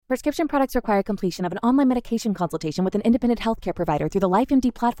Prescription products require completion of an online medication consultation with an independent healthcare provider through the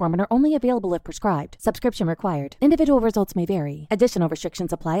LifeMD platform and are only available if prescribed. Subscription required. Individual results may vary. Additional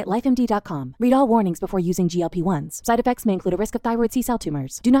restrictions apply at lifemd.com. Read all warnings before using GLP-1s. Side effects may include a risk of thyroid C-cell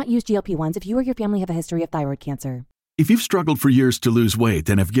tumors. Do not use GLP-1s if you or your family have a history of thyroid cancer. If you've struggled for years to lose weight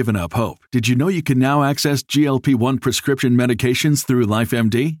and have given up hope, did you know you can now access GLP-1 prescription medications through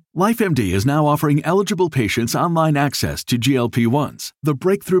LifeMD? LifeMD is now offering eligible patients online access to GLP-1s, the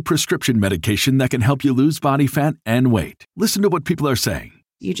breakthrough prescription medication that can help you lose body fat and weight. Listen to what people are saying.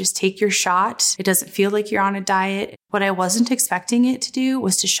 You just take your shot. It doesn't feel like you're on a diet. What I wasn't expecting it to do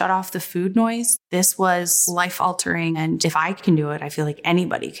was to shut off the food noise. This was life-altering, and if I can do it, I feel like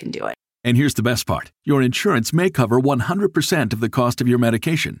anybody can do it. And here's the best part. Your insurance may cover 100% of the cost of your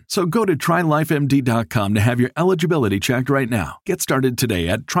medication. So go to TryLifeMD.com to have your eligibility checked right now. Get started today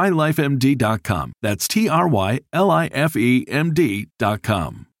at TryLifeMD.com. That's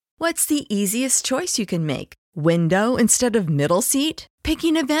TryLifeMD.com. What's the easiest choice you can make? Window instead of middle seat?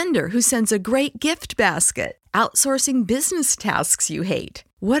 Picking a vendor who sends a great gift basket? Outsourcing business tasks you hate?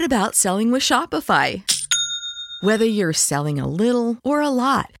 What about selling with Shopify? Whether you're selling a little or a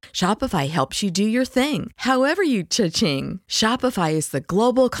lot, Shopify helps you do your thing, however you cha-ching. Shopify is the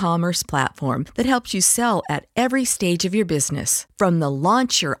global commerce platform that helps you sell at every stage of your business. From the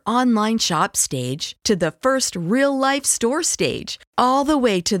launch your online shop stage to the first real-life store stage, all the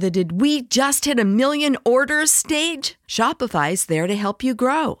way to the did we just hit 1 million orders stage. Shopify's there to help you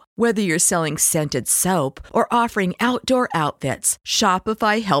grow. Whether you're selling scented soap or offering outdoor outfits,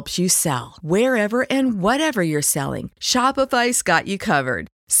 Shopify helps you sell. Wherever and whatever you're selling, Shopify's got you covered.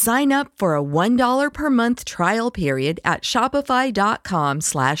 Sign up for a $1 per month trial period at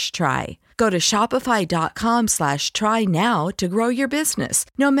shopify.com/try. Go to shopify.com/try now to grow your business,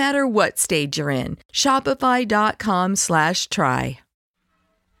 no matter what stage you're in. Shopify.com/try.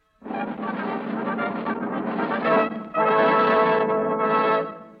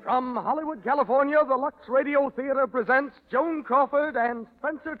 From Hollywood, California, the Lux Radio Theater presents Joan Crawford and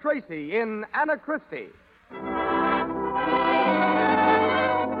Spencer Tracy in Anna Christie.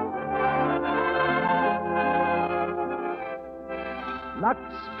 Lux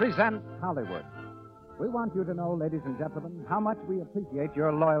presents Hollywood. We want you to know, ladies and gentlemen, how much we appreciate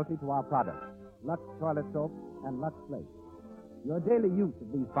your loyalty to our products, Lux Toilet Soap and Lux Flakes. Your daily use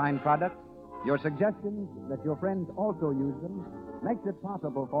of these fine products, your suggestions that your friends also use them, makes it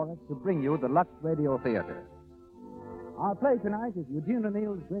possible for us to bring you the Lux Radio Theater. Our play tonight is Eugene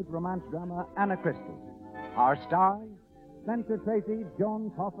O'Neill's great romance drama, Anna Christie. Our stars, Spencer Tracy,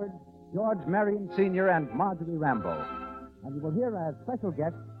 Joan Crawford, George Marion Sr., and Marjorie Rambeau. And you will hear as special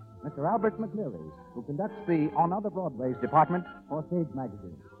guest Mr. Albert McLeary, who conducts the On Other Broadways department for Stage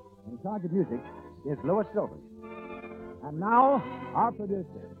Magazine. In charge of music is Louis Silvers. And now, our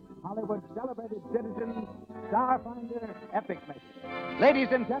producer, Hollywood's celebrated citizen, Starfinder Epic Maker.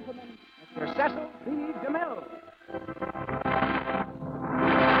 Ladies and gentlemen, Mr. Cecil B. DeMille.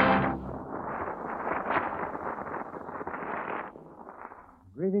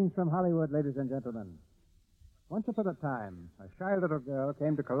 Greetings from Hollywood, ladies and gentlemen. Once upon a time, a shy little girl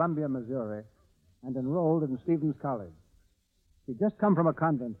came to Columbia, Missouri, and enrolled in Stevens College. She'd just come from a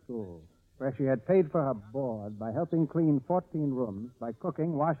convent school, where she had paid for her board by helping clean 14 rooms, by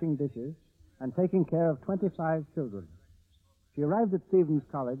cooking, washing dishes, and taking care of 25 children. She arrived at Stevens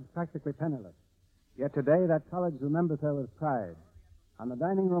College practically penniless. Yet today, that college remembers her with pride. On the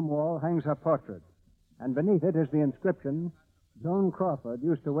dining room wall hangs her portrait, and beneath it is the inscription, Joan Crawford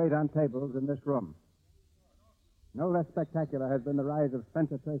used to wait on tables in this room. No less spectacular has been the rise of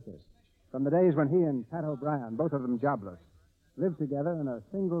Spencer Tracy. From the days when he and Pat O'Brien, both of them jobless, lived together in a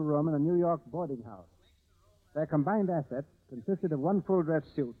single room in a New York boarding house. Their combined assets consisted of one full-dress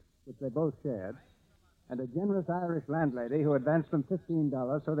suit, which they both shared, and a generous Irish landlady who advanced them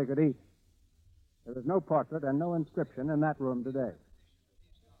 $15 so they could eat. There is no portrait and no inscription in that room today.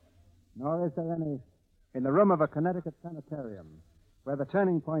 Nor is there any in the room of a Connecticut sanitarium, where the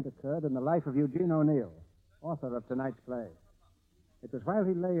turning point occurred in the life of Eugene O'Neill, author of tonight's play. It was while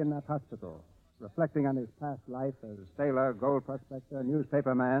he lay in that hospital, reflecting on his past life as sailor, gold prospector,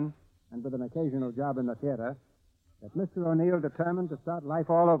 newspaperman, and with an occasional job in the theater, that Mr. O'Neill determined to start life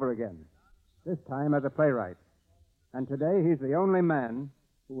all over again, this time as a playwright. And today he's the only man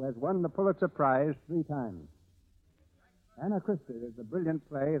who has won the Pulitzer Prize 3 times. Anna Christie is the brilliant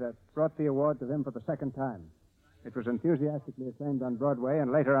play that brought the award to him for the second time. It was enthusiastically acclaimed on Broadway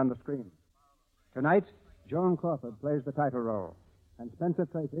and later on the screen. Tonight, Joan Crawford plays the title role, and Spencer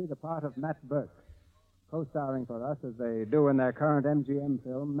Tracy the part of Matt Burke, co-starring for us as they do in their current MGM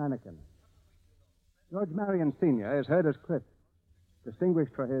film, Mannequin. George Marion Sr. is heard as Chris.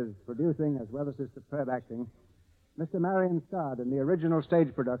 Distinguished for his producing as well as his superb acting, Mr. Marion starred in the original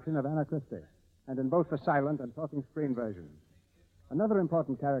stage production of Anna Christie, and in both the silent and talking screen versions. Another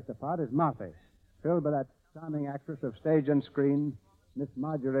important character part is Marthy, filled by that charming actress of stage and screen, Miss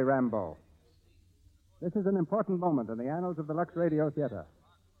Marjorie Rambeau. This is an important moment in the annals of the Lux Radio Theater,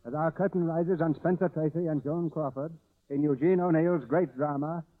 as our curtain rises on Spencer Tracy and Joan Crawford in Eugene O'Neill's great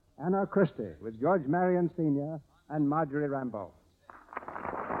drama, Anna Christie, with George Marion Sr. and Marjorie Rambeau.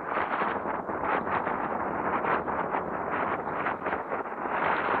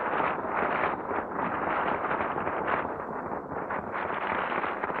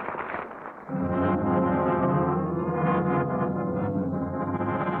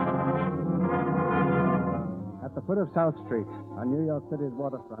 At the foot of South Street, on New York City's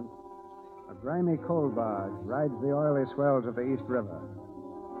waterfront, a grimy coal barge rides the oily swells of the East River.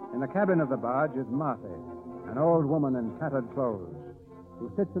 In the cabin of the barge is Marthy, an old woman in tattered clothes, who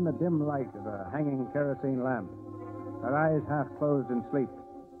sits in the dim light of a hanging kerosene lamp, her eyes half closed in sleep.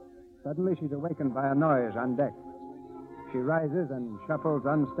 Suddenly she's awakened by a noise on deck. She rises and shuffles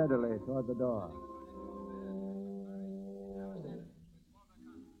unsteadily toward the door.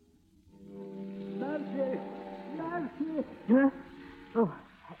 Nancy! Huh? Oh,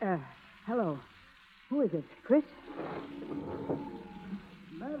 hello. Who is it, Chris?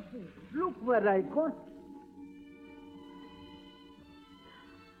 Nancy, look what I got.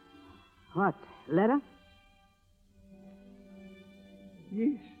 What, letter?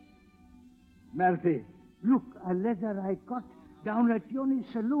 Yes. Murphy, look, a letter I got down at Johnny's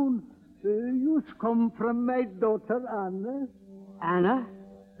saloon. You's come from my daughter, Anna. Anna?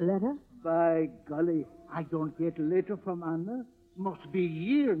 Letter? By golly, I don't get a letter from Anna. Must be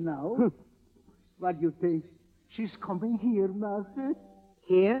here now. What do you think? She's coming here, Master.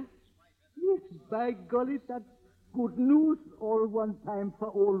 Here? Yes, by golly, that's good news all one time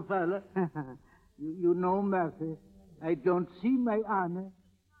for old fella. you know, Master, I don't see my Anna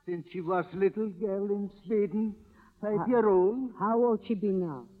since she was little girl in Sweden, 5-year-old. How old she be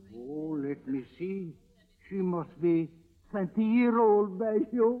now? Oh, let me see. She must be 20-year-old by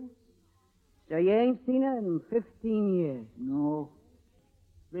you. So you ain't seen her in 15 years? No.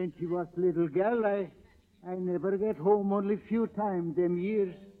 When she was little girl, I never get home only few times them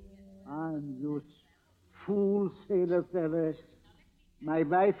years. And those fool sailor fellas. My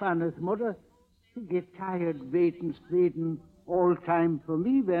wife and his mother, she get tired waiting all time for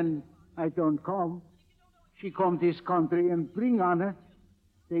me when I don't come. She come this country and bring Anna.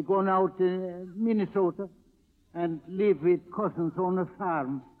 They gone out to Minnesota and live with cousins on a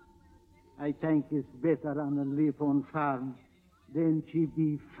farm. I think it's better Anna live on farm. Then she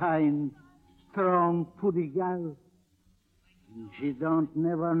be fine, strong, pretty gal. And she don't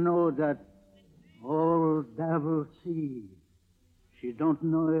never know that old devil sea. She don't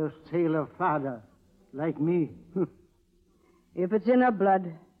know her sailor father, like me. If it's in her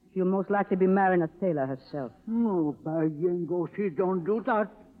blood, she'll most likely be marrying a sailor herself. No, by Jingo, she don't do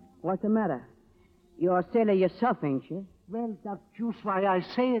that. What's the matter? You're a sailor yourself, ain't you? Well, that's just why I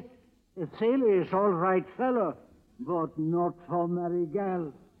say it. A sailor is all right fellow, but not for marry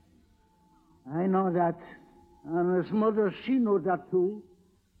gal. I know that. And his mother, she know that too.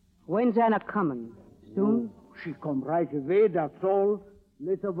 When's Anna coming? Soon? Oh, she come right away, that's all.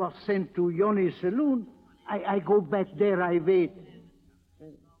 Letter was sent to Johnny's saloon. I go back there, I wait.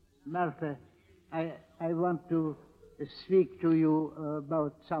 Martha, I want to speak to you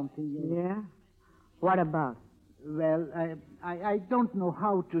about something. Yeah? What about? Well, I don't know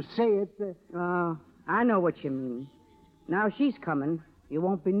how to say it. I know what you mean. Now she's coming. You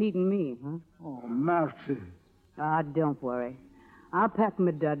won't be needing me, huh? Oh, Martha. Don't worry. I'll pack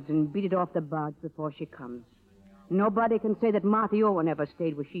my duds and beat it off the barge before she comes. Nobody can say that Marthy Owen ever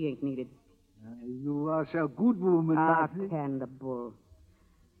stayed where she ain't needed. You are a good woman, Marthy. Can the bull.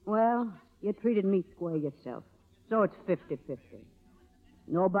 Well, you treated me square yourself, so it's 50-50.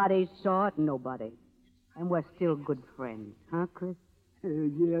 Nobody saw it, nobody. And we're still good friends, huh, Chris?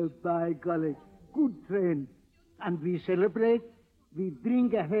 Yeah, by golly, good friends. And we celebrate, we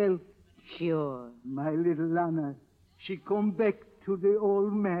drink a health. Sure. My little Anna, she come back to the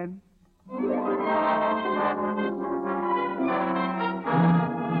old man. Hey,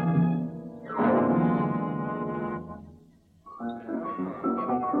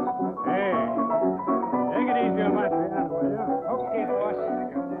 take it easy on my piano, will you? Okay, boss.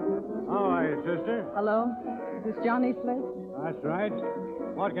 How are you, sister? Hello? Is this Johnny's place? That's right.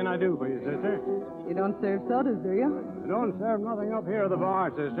 What can I do for you, sister? You don't serve sodas, do you? I don't serve nothing up here at the bar,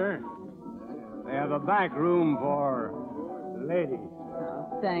 sister. They have a back room for ladies.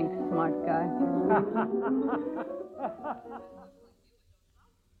 Oh, thanks, smart guy.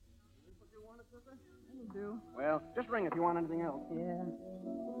 Minnesota? It'll do. Well, just ring if you want anything else. Yeah.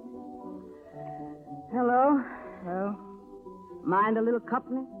 Hello? Hello? Mind a little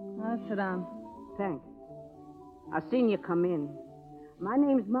company? Sit down. Thanks. I seen you come in. My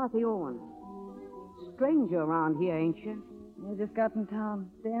name's Martha Owen. Stranger around here, ain't you? I just got in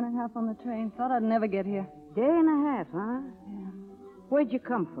town. Day and a half on the train. Thought I'd never get here. Day and a half, huh? Yeah. Where'd you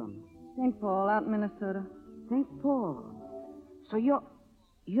come from? St. Paul, out in Minnesota. St. Paul. So you're...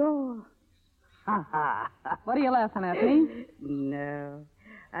 Ha ha. What are you laughing at, me? No.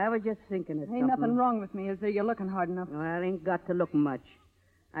 I was just thinking of something. Ain't nothing wrong with me, is there? You're looking hard enough. Well, ain't got to look much.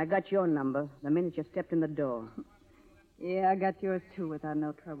 I got your number the minute you stepped in the door. Yeah, I got yours, too, without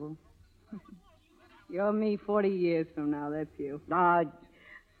no trouble. You're me 40 years from now, that's you.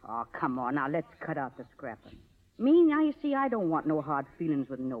 Oh, come on. Now, let's cut out the scrapping. Me, now, you see, I don't want no hard feelings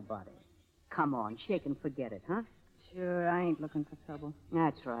with nobody. Come on, shake and forget it, huh? Sure, I ain't looking for trouble.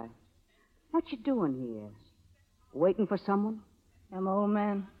 That's right. What you doing here? Waiting for someone? I'm an old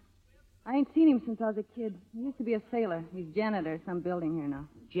man. I ain't seen him since I was a kid. He used to be a sailor. He's janitor at some building here now.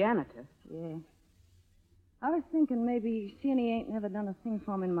 Janitor? Yeah. I was thinking maybe, seeing he ain't never done a thing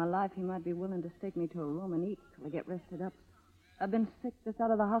for me in my life, he might be willing to take me to a room and eat till I get rested up. I've been sick, just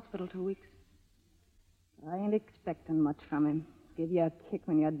out of the hospital 2 weeks. I ain't expecting much from him. Give you a kick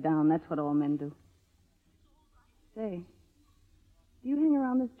when you're down. That's what all men do. Say, do you hang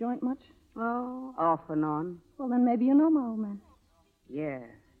around this joint much? Oh, off and on. Well, then maybe you know my old man. Yeah.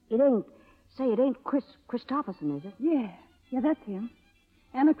 It ain't Chris Christopherson, is it? Yeah, that's him.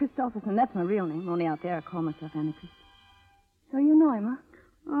 Anna Christopherson, that's my real name. Only out there I call myself Anna Christ. So you know him, huh?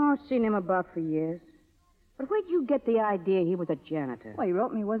 Oh, seen him about for years. But where'd you get the idea he was a janitor? Well, he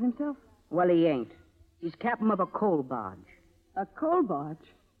wrote me he was himself. Well, he ain't. He's captain of a coal barge. A coal barge?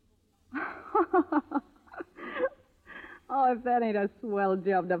 Oh, if that ain't a swell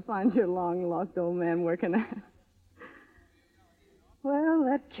job to find your long-lost old man working at. Well,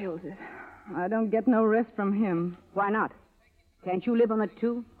 that kills it. I don't get no rest from him. Why not? Can't you live on it,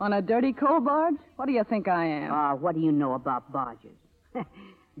 too? On a dirty coal barge? What do you think I am? What do you know about barges?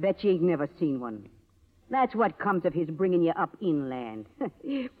 Bet you ain't never seen one. That's what comes of his bringing you up inland,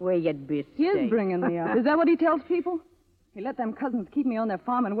 where you'd be safe. He's bringing me up. Is that what he tells people? He let them cousins keep me on their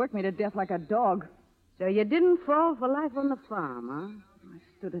farm and work me to death like a dog. So you didn't fall for life on the farm, huh? I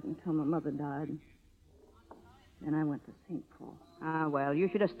stood it until my mother died. Then I went to St. Paul. Well, you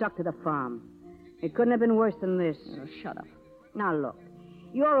should have stuck to the farm. It couldn't have been worse than this. Oh, shut up. Now, look,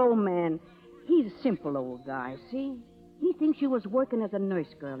 your old man, he's a simple old guy, see? He thinks you was working as a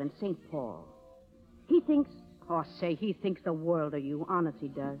nurse girl in St. Paul. He thinks the world of you. Honest, he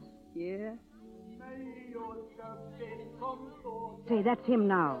does. Yeah? Say, that's him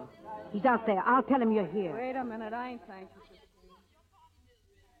now. He's out there. I'll tell him you're here. Wait a minute. I ain't thankful.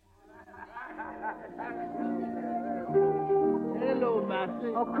 Hello,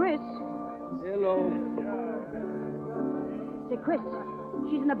 Master. Oh, Chris. Hello. Say, Chris,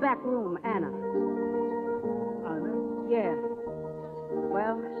 she's in the back room, Anna. Anna? Yeah.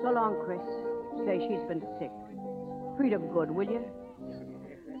 Well, so long, Chris. Say she's been sick. Treat her good, will you?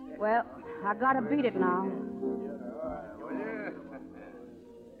 Well, I gotta beat it now.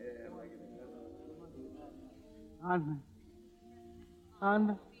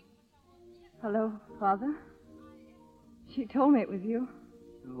 Anna? Hello, Father? She told me it was you.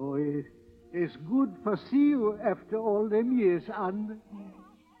 Oh, it's good to see you after all them years, Anna.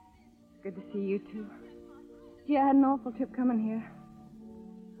 Good to see you, too. Gee, I had an awful trip coming here.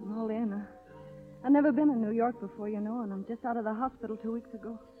 I'm all in. I've never been in New York before, you know, and I'm just out of the hospital 2 weeks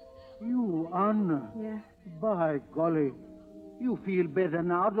ago. You, Anna? Yeah. By golly. You feel better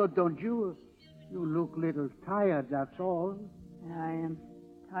now, don't you? You look a little tired, that's all. Yeah, I am.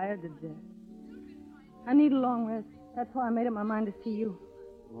 Tired to death. I need a long rest. That's why I made up my mind to see you.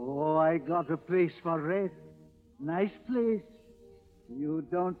 Oh, I got a place for rest. Nice place. You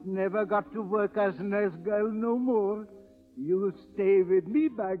don't never got to work as a nurse girl no more. You stay with me,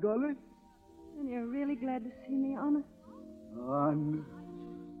 by golly. And you're really glad to see me, honest?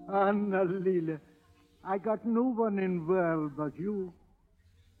 Anna Lila, I got no one in world but you.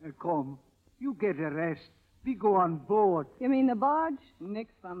 Come, you get a rest. We go on board. You mean the barge?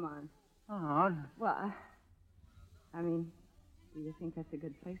 Nix for mine. Anna. Well, I mean, do you think that's a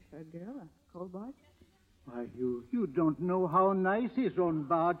good place for a girl, a coal barge? Why, you don't know how nice is on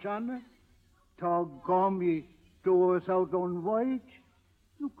barge, Anna. Doggone me, doors out on voyage.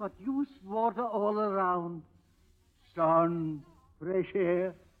 You got used water all around. Sun, fresh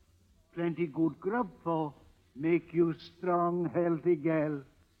air, plenty good grub for make you strong, healthy gal.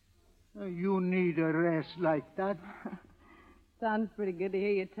 You need a rest like that. Sounds pretty good to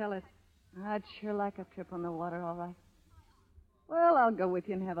hear you tell it. I'd sure like a trip on the water, all right. Well, I'll go with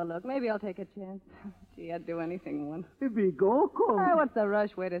you and have a look. Maybe I'll take a chance. Gee, I'd do anything once. If we go, come. What's the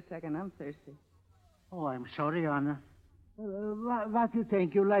rush? Wait a second. I'm thirsty. Oh, I'm sorry, Anna. What do you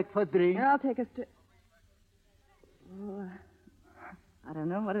think you like for drink? Here, I'll take a Oh, I don't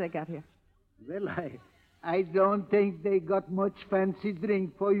know. What do they got here? Well, I don't think they got much fancy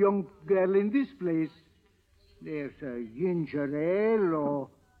drink for young girl in this place. There's a ginger ale or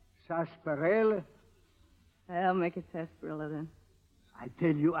sarsaparilla. I'll make it sarsaparilla then. I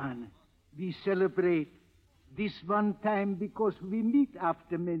tell you, Anna, we celebrate this one time because we meet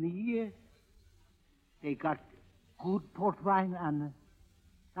after many years. They got good port wine, Anna.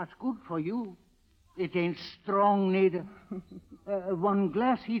 That's good for you. It ain't strong, neither. One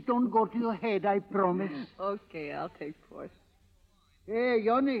glass, he don't go to your head, I promise. Okay, I'll take port. Hey,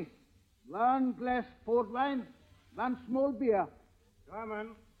 Johnny, one glass port wine, one small beer.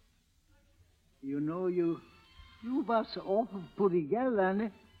 Coming. You know, you was awful pretty girl,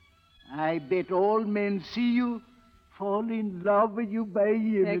 Anna. I bet all men see you, fall in love with you by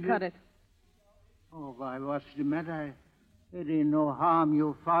him. Hey, cut it. Oh, why, what's the matter? It ain't no harm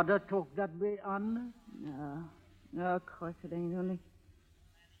your father talk that way, Anna. No, of course it ain't. Only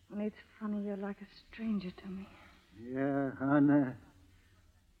it's funny you're like a stranger to me. Yeah, Anna.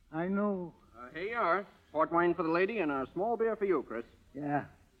 I know. Here you are. Port wine for the lady and a small beer for you, Chris. Yeah.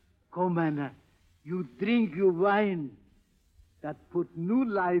 Come, Anna. You drink your wine. That put new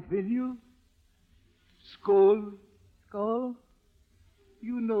life in you. Skål. Skål?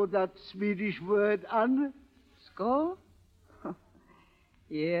 You know that Swedish word, Anna? Skål?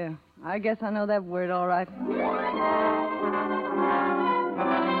 Yeah, I guess I know that word all right.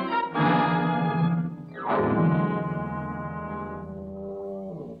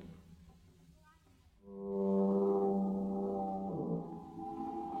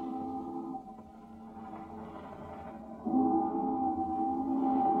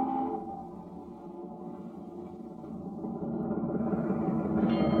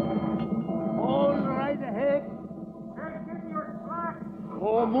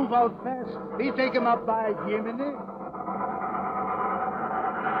 Oh, move out fast. We take him up by Jiminy.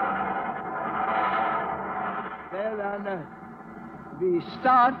 Well, Anna, we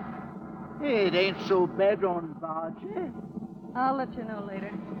start. It ain't so bad on barge, eh? I'll let you know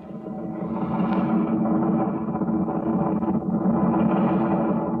later.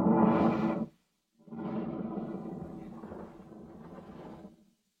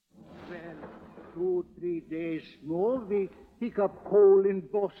 Well, 2-3 days more, we pick up coal in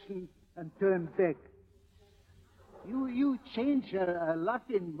Boston and turn back. You change a lot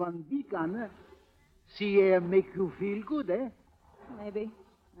in 1 week, Anna. Sea air make you feel good, eh? Maybe.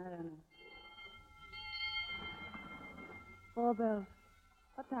 I don't know. 4 bells.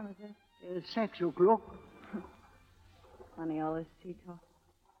 What time is it? 6 o'clock. Funny, all this sea talk.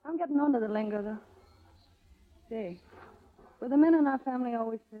 I'm getting on to the lingo, though. Say, were the men in our family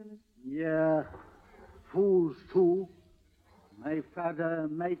always sailors? Yeah, fools, too. My father,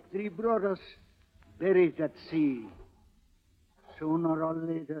 my 3 brothers, buried at sea. Sooner or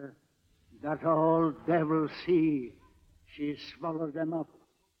later, that old devil sea, she swallowed them up.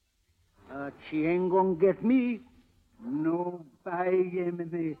 But she ain't gonna get me. No, by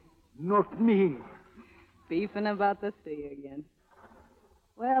Yemeni, not me. Beefing about the sea again.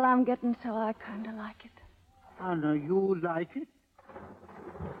 Well, I'm getting so I kind of like it. Anna, you like it?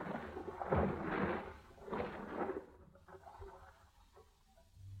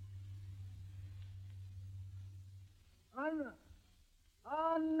 Anna!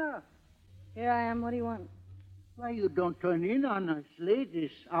 Anna! Here I am. What do you want? Why, you don't turn in, Anna. It's late.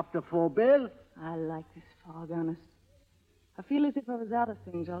 It's after 4 bells. I like this fog, honest. I feel as if I was out of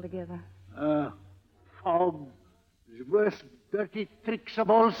things altogether. Fog is worst dirty tricks of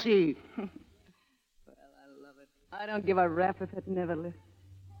all sea. Well, I love it. I don't give a rap if it never lifts.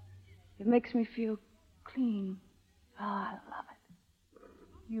 It makes me feel clean. Oh, I love it.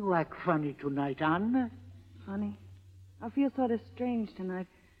 You act funny tonight, Anna. Funny? I feel sort of strange tonight.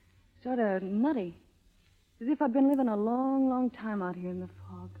 Sort of nutty. As if I'd been living a long, long time out here in the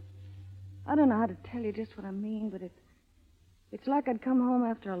fog. I don't know how to tell you just what I mean, but it's like I'd come home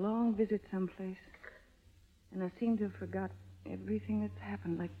after a long visit someplace. And I seem to have forgot everything that's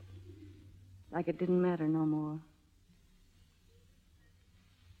happened, like it didn't matter no more.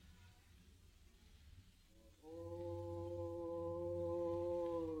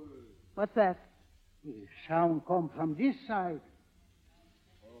 What's that? The sound come from this side.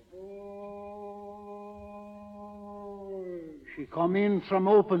 She come in from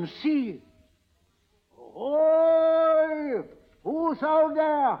open sea. Ahoy! Who's out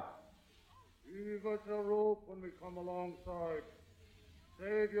there? Leave us a rope when we come alongside.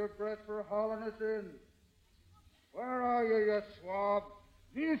 Save your breath for hauling us in. Where are you swab?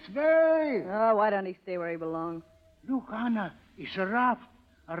 This way! Oh, why don't he stay where he belongs? Look, Anna, it's a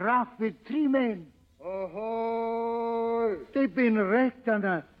raft with 3 men. Ahoy! They've been wrecked,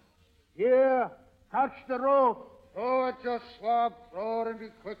 Anna. Here, touch the rope. Throw it, you swab. Throw it and be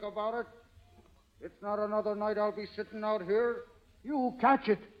quick about it. It's not another night I'll be sitting out here. You catch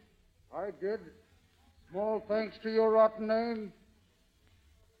it. I did. Small thanks to your rotten name.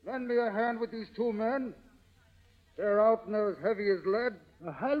 Lend me a hand with these 2 men. They're out and they're as heavy as lead.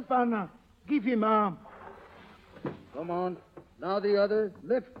 Help, Anna. Give him arm. Come on. Now the other.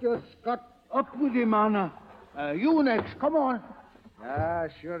 Lift your scut. Up with him, Anna. You next. Come on. Ah,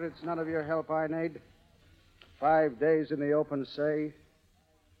 sure, it's none of your help I need. 5 days in the open, say.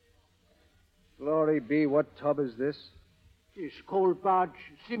 Glory be, what tub is this? It's coal barge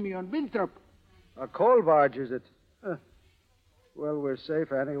Simeon Winthrop. A coal barge, is it? Well, we're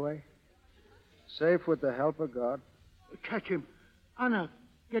safe anyway. Safe with the help of God. Catch him. Anna,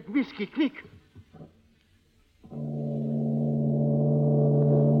 get whiskey, quick.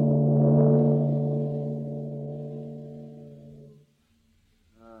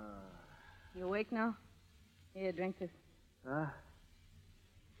 You awake now? Here, drink this. Huh?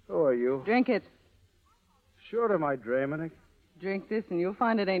 Who are you? Drink it. Sure am I dreaming. Drink this and you'll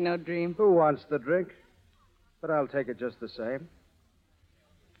find it ain't no dream. Who wants the drink? But I'll take it just the same.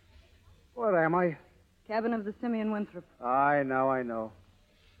 Where am I? Cabin of the Simeon Winthrop. I know.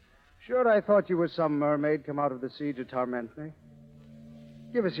 Sure, I thought you were some mermaid come out of the sea to torment me.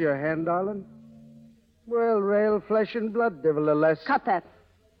 Give us your hand, darling. Well, rail, flesh and blood, nevertheless. Cut that.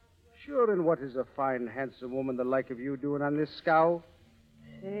 Sure, and what is a fine, handsome woman the like of you doing on this scow?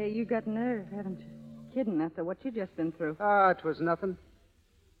 Say, you got nerve, haven't you? Kidding after what you just been through. Ah, 'twas nothing.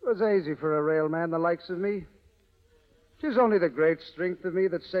 It was easy for a railman the likes of me. 'Tis only the great strength of me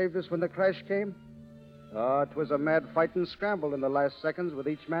that saved us when the crash came. Ah, 'twas a mad fight and scramble in the last seconds with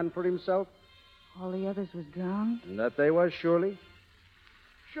each man for himself. All the others was drowned? And that they was, surely.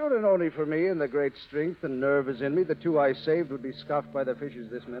 Sure, and only for me and the great strength and nerve is in me, the 2 I saved would be scoffed by the fishes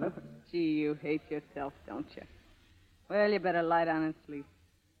this minute. Gee, you hate yourself, don't you? Well, you better lie down and sleep.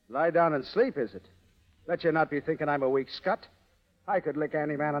 Lie down and sleep, is it? Bet you not be thinking I'm a weak scut. I could lick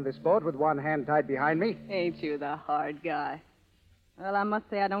any man on this boat with one hand tied behind me. Ain't you the hard guy? Well, I must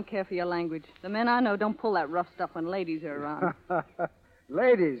say I don't care for your language. The men I know don't pull that rough stuff when ladies are around.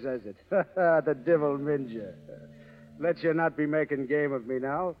 Ladies, is it? The devil minja. Let you not be making game of me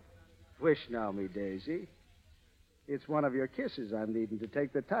now. Wish now, me daisy. It's one of your kisses I'm needing to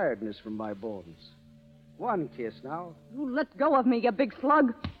take the tiredness from my bones. One kiss now. You let go of me, you big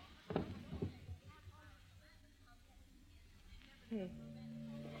slug.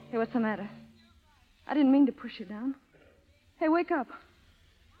 Hey, what's the matter? I didn't mean to push you down. Hey, wake up.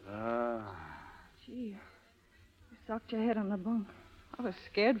 Gee, you socked your head on the bunk. I was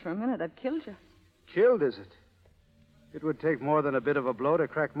scared for a minute I'd killed you. Killed, is it? It would take more than a bit of a blow to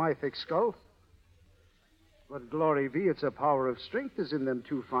crack my thick skull. But glory be, it's a power of strength is in them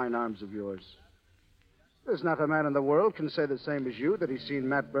 2 fine arms of yours. There's not a man in the world can say the same as you, that he's seen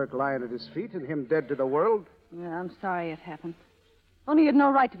Matt Burke lying at his feet and him dead to the world. Yeah, I'm sorry it happened. Only you'd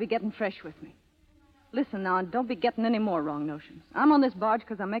no right to be getting fresh with me. Listen now, and don't be getting any more wrong notions. I'm on this barge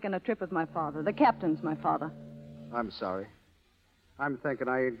because I'm making a trip with my father. The captain's my father. I'm sorry. I'm thinking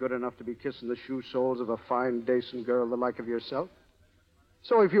I ain't good enough to be kissing the shoe soles of a fine, decent girl the like of yourself.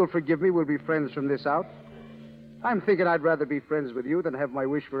 So if you'll forgive me, we'll be friends from this out. I'm thinking I'd rather be friends with you than have my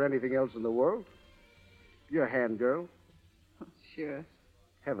wish for anything else in the world. Your hand, girl. Sure.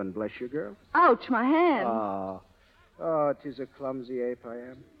 Heaven bless you, girl. Ouch, my hand. Oh, 'tis a clumsy ape I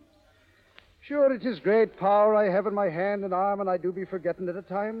am. Sure, it is great power I have in my hand and arm, and I do be forgetting it at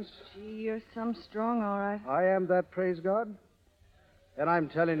times. Gee, you're some strong, all right. I am that, praise God. And I'm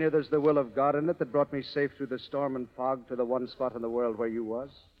telling you, there's the will of God in it that brought me safe through the storm and fog to the one spot in the world where you was.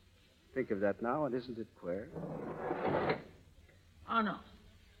 Think of that now, and isn't it queer? Anna,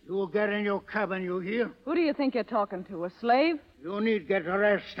 you get in your cabin, you hear? Who do you think you're talking to, a slave? You need get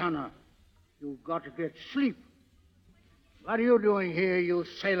rest, Anna. You got to get sleep. What are you doing here, you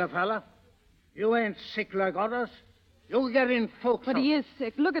sailor fella? You ain't sick like others. You get in forecastle. But he is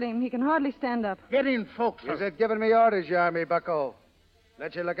sick. Look at him. He can hardly stand up. Get in forecastle. Is it giving me orders, you army bucko?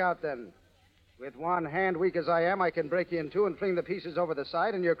 Let you look out, then. With one hand, weak as I am, I can break you in 2 and fling the pieces over the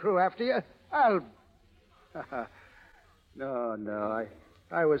side, and your crew after you. I'll... No,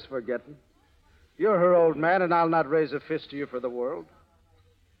 I was forgetting. You're her old man, and I'll not raise a fist to you for the world.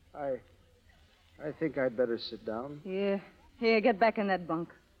 I think I'd better sit down. Yeah. Here, get back in that bunk.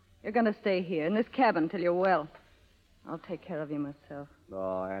 You're going to stay here in this cabin till you're well. I'll take care of you myself.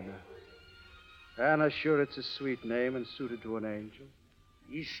 Oh, Anna. Anna, sure, it's a sweet name and suited to an angel.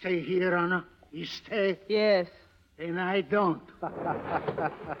 You stay here, Anna? You stay? Yes. And I don't.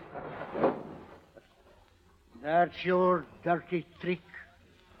 That's your dirty trick.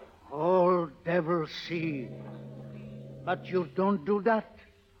 All devils see. But you don't do that.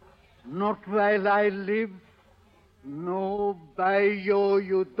 Not while I live. No, by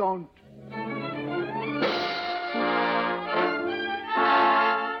you don't.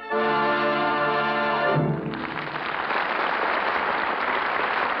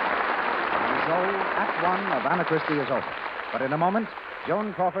 Act One of Anna Christie is over. But in a moment,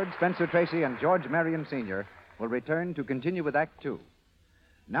 Joan Crawford, Spencer Tracy, and George Marion Sr. will return to continue with Act Two.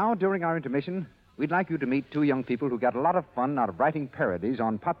 Now, during our intermission, we'd like you to meet two young people who got a lot of fun out of writing parodies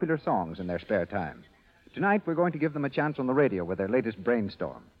on popular songs in their spare time. Tonight, we're going to give them a chance on the radio with their latest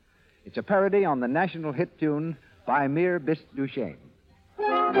brainstorm. It's a parody on the national hit tune, By Mere Bis du Chien.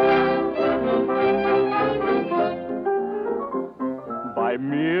 By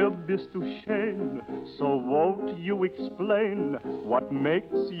mere bis du Chien, so won't you explain what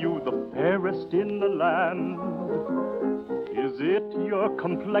makes you the fairest in the land? Is it your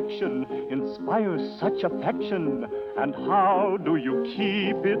complexion inspires such affection? And how do you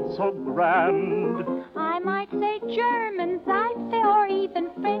keep it so grand? I might say German, Seife, or even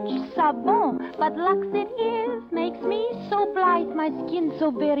French savon, but Lux it is, makes me so bright, my skin so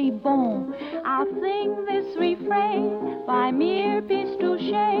very bon. I'll sing this refrain, by mere bis du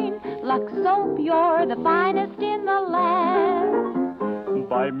Chien, Lux soap, you're the finest in the land.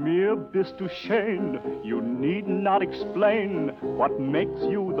 By mere bis du Chien, you need not explain what makes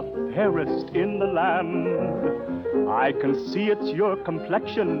you the fairest in the land. I can see it's your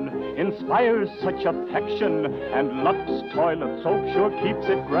complexion inspires such affection, and Lux toilet soap sure keeps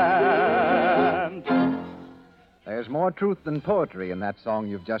it grand. There's more truth than poetry in that song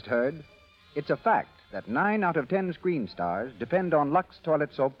you've just heard. It's a fact that 9 out of 10 screen stars depend on Lux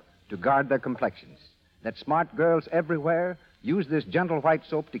toilet soap to guard their complexions. That smart girls everywhere use this gentle white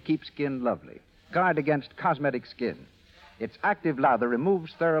soap to keep skin lovely, guard against cosmetic skin. Its active lather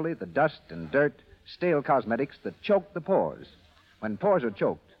removes thoroughly the dust and dirt, stale cosmetics that choke the pores. When pores are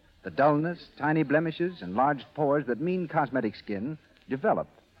choked, the dullness, tiny blemishes, enlarged pores that mean cosmetic skin develop.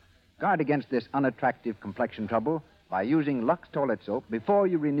 Guard against this unattractive complexion trouble by using Lux toilet soap before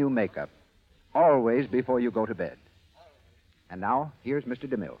you renew makeup. Always before you go to bed. And now, here's Mr.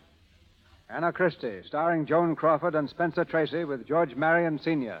 DeMille. Anna Christie, starring Joan Crawford and Spencer Tracy with George Marion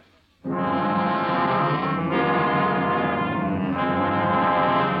Sr.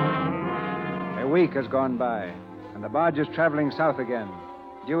 A week has gone by, and the barge is traveling south again,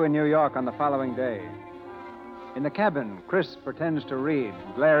 due in New York on the following day. In the cabin, Chris pretends to read,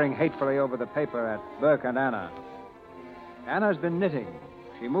 glaring hatefully over the paper at Burke and Anna. Anna's been knitting.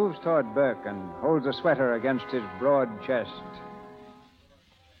 She moves toward Burke and holds a sweater against his broad chest.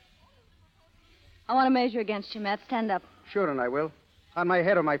 I want to measure against you, Matt. Stand up. Sure, and I will. On my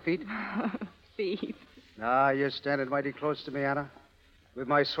head or my feet? Feet. Ah, you're standing mighty close to me, Anna. With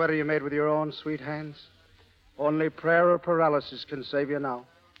my sweater you made with your own sweet hands. Only prayer or paralysis can save you now.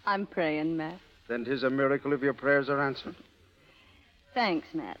 I'm praying, Matt. Then 'tis a miracle if your prayers are answered.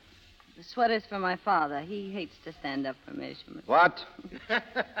 Thanks, Matt. The sweater's for my father. He hates to stand up for measurements. What?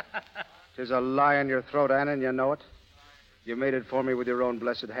 'Tis a lie in your throat, Anna, and you know it. You made it for me with your own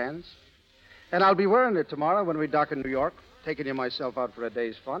blessed hands. And I'll be wearing it tomorrow when we dock in New York, taking you myself out for a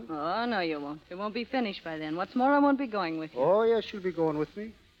day's fun. Oh, no, you won't. It won't be finished by then. What's more, I won't be going with you. Oh, yes, you'll be going with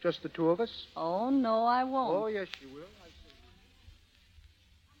me. Just the two of us. Oh, no, I won't. Oh, yes, you will.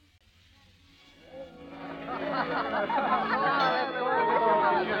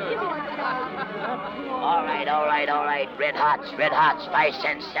 All right. Red hots. 5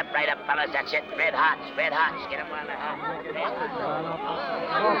 cents. Step right up, fellas. That's it. Red hots. Get them while they're hot.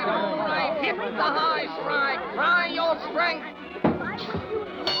 Hit the high strike. Try your strength.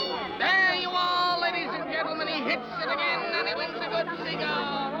 There you are, ladies and gentlemen. He hits it again, and he wins a good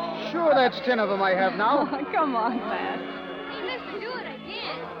cigar. Sure, that's 10 of them I have now. Oh, come on, Matt. Hey, listen, do it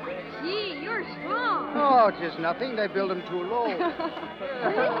again. Gee, you're strong. Oh, it is nothing. They build them too low. Hey,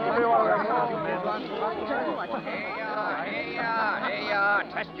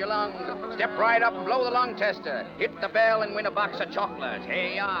 test your lungs. Step right up and blow the lung tester. Hit the bell and win a box of chocolates.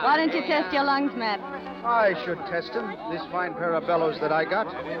 Why don't you test your lungs, Matt? I should test them. This fine pair of bellows that I got.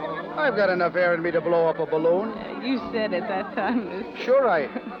 I've got enough air in me to blow up a balloon. You said it that time, mister. Sure I...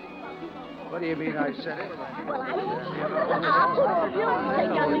 What do you mean I said it? Well, I hope you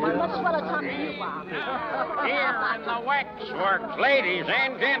think I'll make much swell time than you are. Here in the waxworks, ladies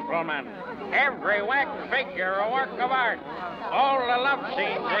and gentlemen, every wax figure a work of art. All the love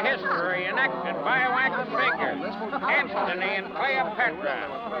scenes of history enacted by wax figures. Antony and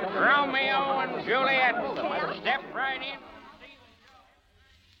Cleopatra, Romeo and Juliet. Step right in.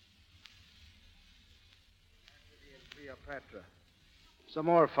 Cleopatra. Some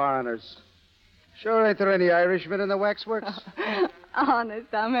more foreigners. Sure, ain't there any Irishmen in the waxworks? Honest,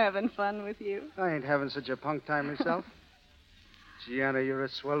 I'm having fun with you. I ain't having such a punk time myself. Gee, Anna, you're a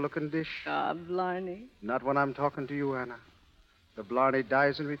swell-looking dish. Ah, Blarney. Not when I'm talking to you, Anna. The Blarney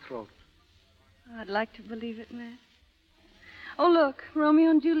dies in my throat. I'd like to believe it, Matt. Oh, look,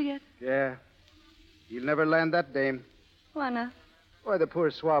 Romeo and Juliet. Yeah. You'll never land that dame. Why not? Why, the poor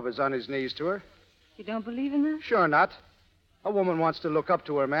swab is on his knees to her. You don't believe in that? Sure not. A woman wants to look up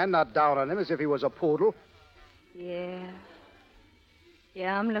to her man, not down on him as if he was a poodle. Yeah.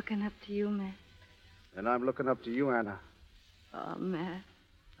 Yeah, I'm looking up to you, Matt. And I'm looking up to you, Anna. Oh, Matt.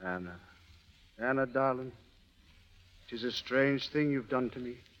 Anna. Anna, darling. 'Tis a strange thing you've done to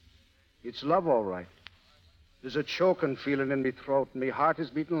me. It's love, all right. There's a choking feeling in me throat, and me heart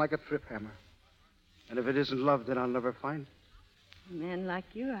is beating like a trip hammer. And if it isn't love, then I'll never find it. A man like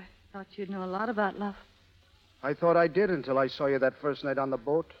you, I thought you'd know a lot about love. I thought I did until I saw you that first night on the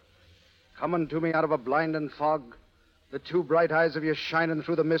boat. Coming to me out of a blinding fog. The two bright eyes of you shining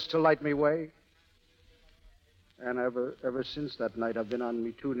through the mist to light me way. And ever since that night, I've been on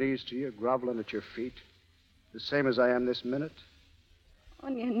me two knees to you, groveling at your feet. The same as I am this minute.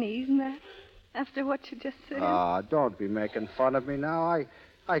 On your knees, Matt? After what you just said? Ah, don't be making fun of me now.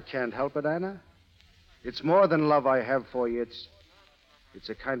 I can't help it, Anna. It's more than love I have for you. It's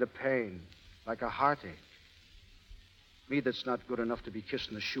a kind of pain, like a heartache. Me that's not good enough to be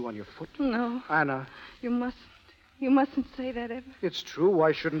kissing the shoe on your foot. No. Anna. You mustn't say that ever. It's true.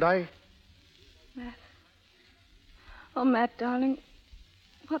 Why shouldn't I? Matt. Oh, Matt, darling,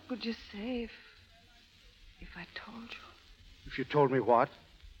 what would you say if I told you? If you told me what?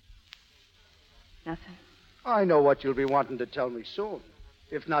 Nothing. I know what you'll be wanting to tell me soon.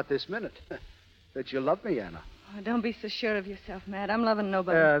 If not this minute. That you love me, Anna. Oh, don't be so sure of yourself, Matt. I'm loving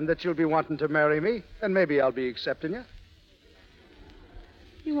nobody. And that you'll be wanting to marry me. And maybe I'll be accepting you.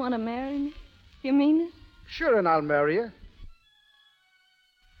 You want to marry me? You mean it? Sure, and I'll marry you.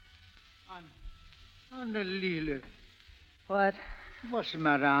 Anna Lila. What? What's the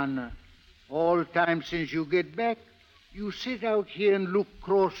matter, Anna? All time since you get back, you sit out here and look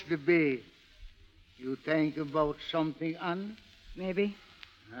across the bay. You think about something, Anna? Maybe.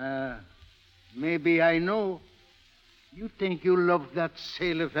 Maybe I know. You think you love that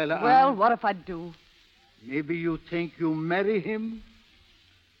sailor fella, Well, Anna? what if I do? Maybe you think you marry him?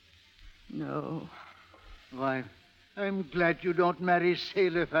 No. Why, I'm glad you don't marry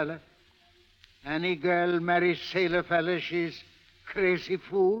sailor fella. Any girl marries sailor fella, she's crazy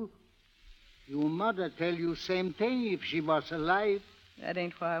fool. Your mother tell you same thing if she was alive. That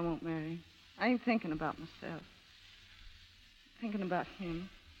ain't why I won't marry him. I ain't thinking about myself. I'm thinking about him.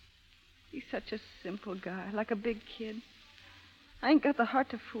 He's such a simple guy, like a big kid. I ain't got the heart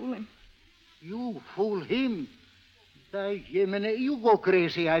to fool him. You fool him? By Jiminy, you go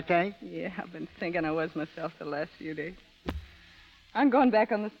crazy, I think. Yeah, I've been thinking I was myself the last few days. I'm going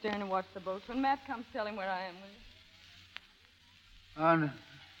back on the stern and watch the boats. When Matt comes, tell him where I am, will you? Anna.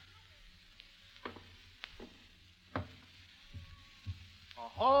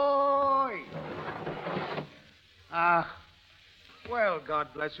 Ahoy! Ah. Well, God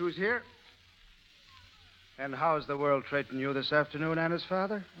bless who's here. And how's the world treating you this afternoon, Anna's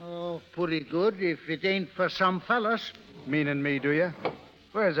father? Oh, pretty good, if it ain't for some fellas. Meaning me, do you?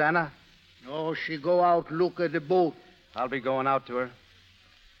 Where's Anna? Oh, she go out look at the boat. I'll be going out to her.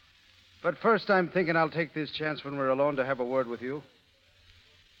 But first, I'm thinking I'll take this chance when we're alone to have a word with you.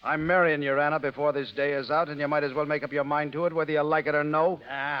 I'm marrying you, Anna, before this day is out, and you might as well make up your mind to it, whether you like it or no.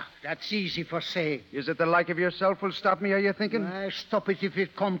 Ah, that's easy for say. Is it the like of yourself will stop me, are you thinking? Stop it if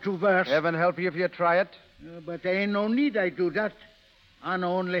it come to worse. Heaven help you if you try it. But there ain't no need I do that.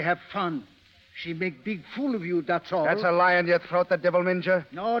 Anna only have fun. She make big fool of you, that's all. That's a lie in your throat, the devil minja.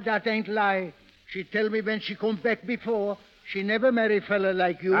 No, that ain't lie. She tell me when she come back before, she never marry fella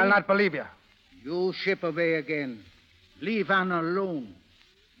like you. I'll not believe you. You ship away again. Leave Anna alone.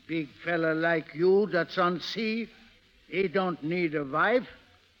 Big fella like you that's on sea, he don't need a wife.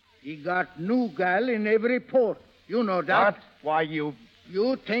 He got new gal in every port. You know that. What? Why, you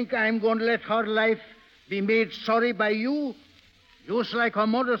think I'm going to let her life be made sorry by you? Just like her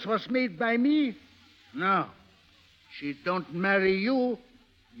mother's was made by me? No. She don't marry you.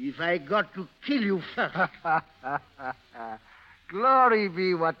 If I got to kill you first. Glory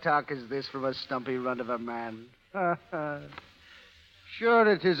be, what talk is this from a stumpy runt of a man?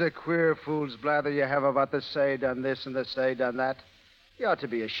 Sure, it is a queer fool's blather you have about the say done this and the say done that. You ought to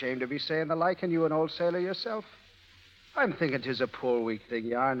be ashamed to be saying the like, and you an old sailor yourself. I'm thinking 'tis a poor weak thing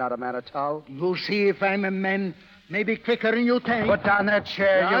you are, not a man at all. You see if I'm a man, maybe quicker than you think. Put down that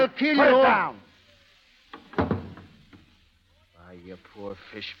chair. I'll kill Put you. it down. Why, you poor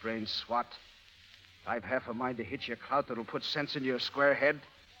fish-brained swat. I've half a mind to hit you a clout that'll put sense into your square head.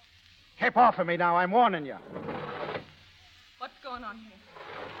 Keep off of me now, I'm warning you. What's going on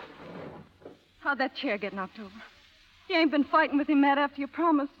here? How'd that chair get knocked over? You ain't been fighting with him, Matt, after you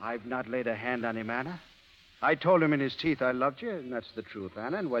promised. I've not laid a hand on him, Anna. I told him in his teeth I loved you, and that's the truth,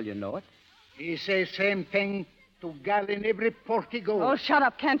 Anna, and well, you know it. He says same thing to gal in every port he goes. Oh, shut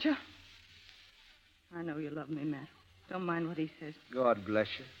up, can't you? I know you love me, Matt. Don't mind what he says. God bless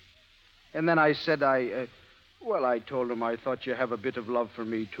you. And then I said I told him I thought you have a bit of love for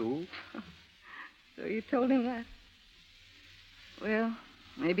me, too. So you told him that? Well,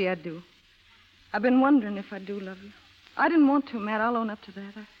 maybe I do. I've been wondering if I do love you. I didn't want to, Matt. I'll own up to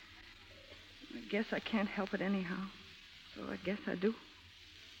that. I guess I can't help it anyhow. So I guess I do.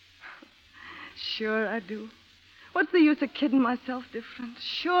 Sure I do. What's the use of kidding myself different?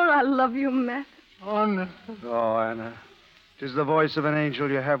 Sure I love you, Matt. Anna. Oh, Anna. 'Tis the voice of an angel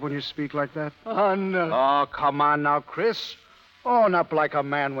you have when you speak like that. Anna. Oh, come on now, Chris. Own up like a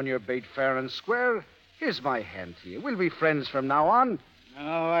man when you're bait fair and square. Here's my hand to you. We'll be friends from now on.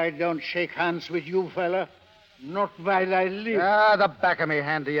 No, I don't shake hands with you, fella. Not while I live. Ah, the back of me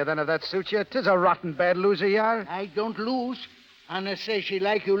hand to you, then, if that suits you. 'Tis a rotten bad loser you are. I don't lose. Anna says she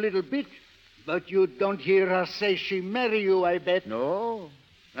like you a little bit. But you don't hear her say she marry you, I bet. No.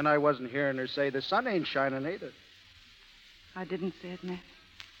 And I wasn't hearing her say the sun ain't shining either. I didn't say it, Matt.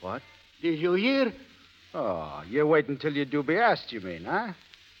 What? Did you hear? Oh, you wait until you do be asked, you mean, huh?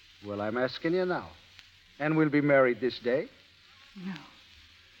 Well, I'm asking you now. And we'll be married this day? No.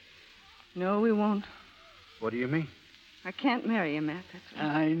 No, we won't. What do you mean? I can't marry you, Matt. That's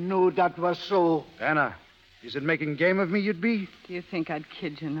right. I knew that was so. Anna, is it making game of me you'd be? Do you think I'd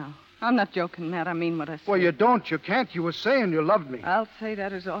kid you now? I'm not joking, Matt. I mean what I say. Well, you don't. You can't. You were saying you loved me. I'll say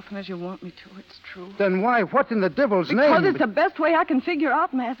that as often as you want me to. It's true. Then why? What in the devil's name? Because it's the best way I can figure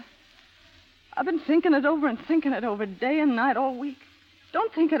out, Matt. I've been thinking it over day and night all week.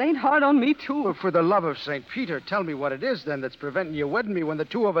 Don't think it ain't hard on me, too. Well, for the love of St. Peter, tell me what it is, then, that's preventing you wedding me when the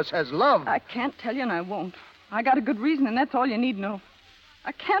two of us has love. I can't tell you, and I won't. I got a good reason, and that's all you need to know.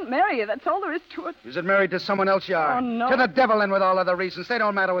 I can't marry you. That's all there is to it. Is it married to someone else you are? Oh, no. To the devil and with all other reasons. They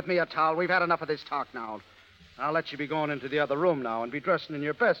don't matter with me at all. We've had enough of this talk now. I'll let you be going into the other room now and be dressing in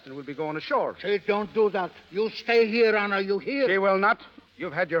your best, and we'll be going ashore. Say, don't do that. You stay here, Anna. You hear? She will not.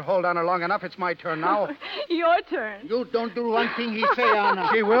 You've had your hold on her long enough. It's my turn now. Your turn. You don't do one thing he say, Anna.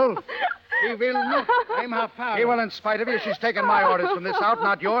 She will. She will not. I'm her father. He will, in spite of you. She's taking my orders from this out,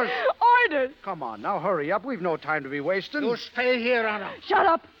 not yours. Orders? Come on, now, hurry up. We've no time to be wasting. You stay here, Anna. Shut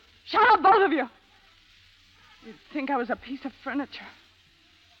up. Shut up, both of you. You'd think I was a piece of furniture.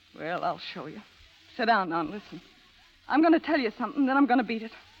 Well, I'll show you. Sit down now and listen. I'm going to tell you something, then I'm going to beat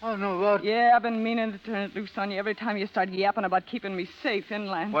it. Oh, no, what? Yeah, I've been meaning to turn it loose on you every time you start yapping about keeping me safe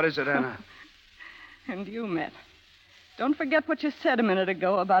inland. What is it, Anna? And you, Matt. Don't forget what you said a minute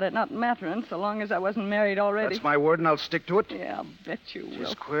ago about it not mattering so long as I wasn't married already. That's my word, and I'll stick to it. Yeah, I'll bet you will.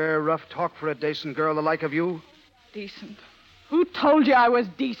 Just queer, rough talk for a decent girl the like of you. Decent? Who told you I was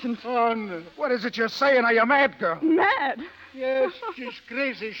decent? Oh, no. What is it you're saying? Are you mad, girl? Mad? Yes, she's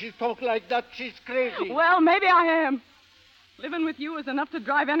crazy. She talk like that. She's crazy. Well, maybe I am. Living with you is enough to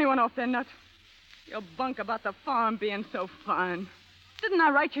drive anyone off their nut. Your bunk about the farm being so fine. Didn't I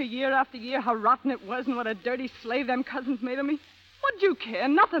write you year after year how rotten it was and what a dirty slave them cousins made of me? What'd you care?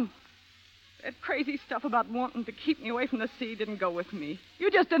 Nothing. That crazy stuff about wanting to keep me away from the sea didn't go with me. You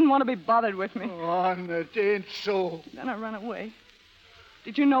just didn't want to be bothered with me. Oh, Anna, it ain't so. Then I ran away.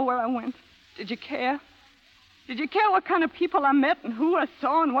 Did you know where I went? Did you care? Did you care what kind of people I met and who I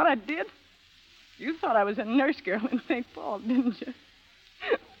saw and what I did? You thought I was a nurse girl in St. Paul, didn't you?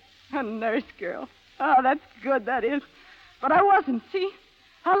 A nurse girl. Oh, that's good, that is. But I wasn't, see?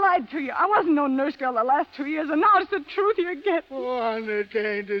 I lied to you. I wasn't no nurse girl the last 2 years, and now it's the truth you're getting. Oh, Anna, it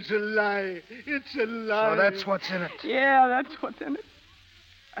ain't. It's a lie. It's a lie. So that's what's in it. Yeah, that's what's in it.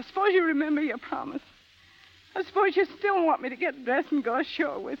 I suppose you remember your promise. I suppose you still want me to get dressed and go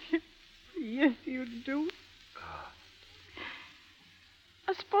ashore with you. Yes, you do.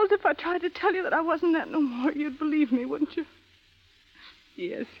 I suppose if I tried to tell you that I wasn't that no more, you'd believe me, wouldn't you?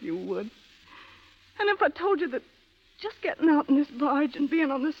 Yes, you would. And if I told you that Just getting out in this barge and being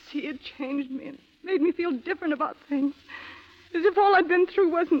on the sea had changed me and made me feel different about things. As if all I'd been through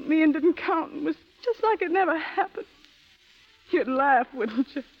wasn't me and didn't count and was just like it never happened. You'd laugh,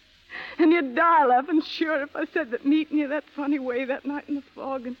 wouldn't you? And you'd die laughing, sure, if I said that meeting you that funny way that night in the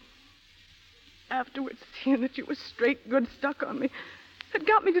fog and afterwards seeing that you were straight good stuck on me had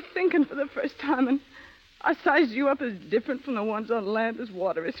got me to thinking for the first time, and I sized you up as different from the ones on land as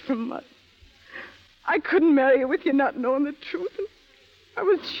water is from mud. I couldn't marry you with you not knowing the truth, and I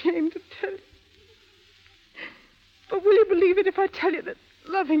was ashamed to tell you. But will you believe it if I tell you that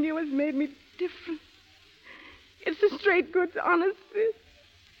loving you has made me different? It's the straight, good, honest thing.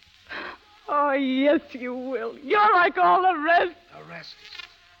 Oh, yes, you will. You're like all the rest. The rest is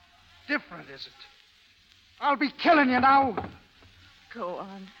different, is it? I'll be killing you now. Go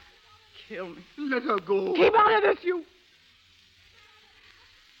on. Kill me. Let her go. Keep out of this, you.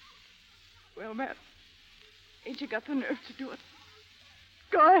 Well, Matt, ain't you got the nerve to do it?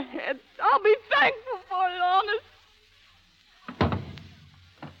 Go ahead. I'll be thankful for it, honest.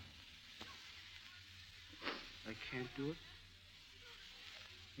 I can't do it.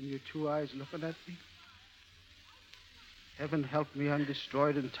 And your two eyes looking at me. Heaven help me, I'm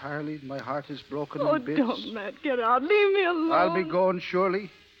destroyed entirely. My heart is broken in bits. Oh, don't, Matt. Get out. Leave me alone. I'll be going, surely.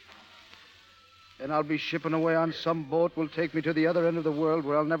 And I'll be shipping away on some boat will take me to the other end of the world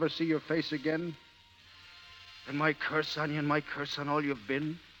where I'll never see your face again. And my curse on you and my curse on all you've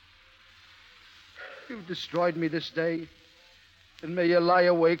been. You've destroyed me this day. And may you lie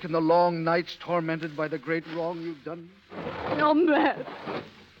awake in the long nights tormented by the great wrong you've done. No, Matt.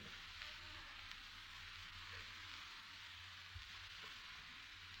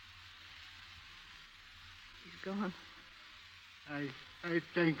 He's gone. I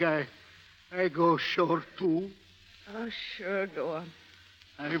think I go shore too. Oh, sure, go on.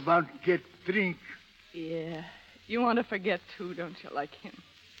 I want to get drink. Yeah. You want to forget, too, don't you, like him?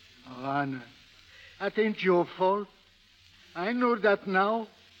 Oh, Anna, that ain't your fault. I know that now.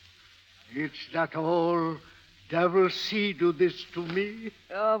 It's that whole devil sea do this to me.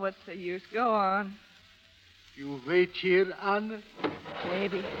 Oh, what's the use? Go on. You wait here, Anna?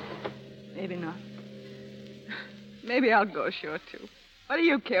 Maybe. Maybe not. Maybe I'll go ashore, too. What do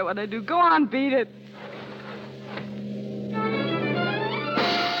you care what I do? Go on, beat it.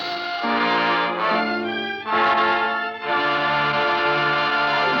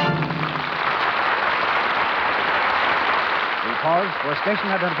 Pause for station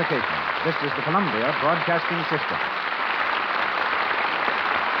identification. This is the Columbia Broadcasting System.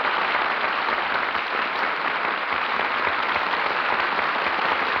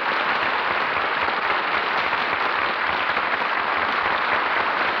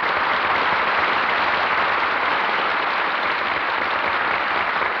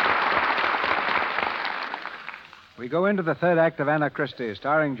 We go into the third act of Anna Christie,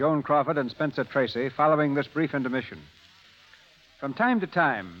 starring Joan Crawford and Spencer Tracy, following this brief intermission. From time to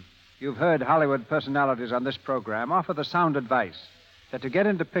time, you've heard Hollywood personalities on this program offer the sound advice that to get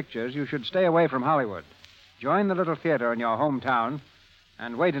into pictures, you should stay away from Hollywood. Join the little theater in your hometown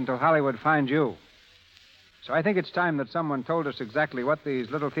and wait until Hollywood finds you. So I think it's time that someone told us exactly what these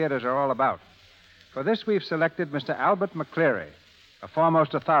little theaters are all about. For this, we've selected Mr. Albert McCleary, a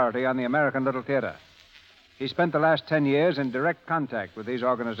foremost authority on the American Little Theater. He spent the last 10 years in direct contact with these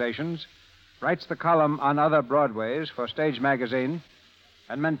organizations, writes the column on other Broadways for Stage Magazine,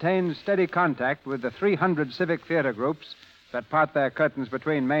 and maintains steady contact with the 300 civic theater groups that part their curtains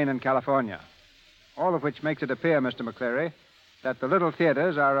between Maine and California. All of which makes it appear, Mr. McCleary, that the little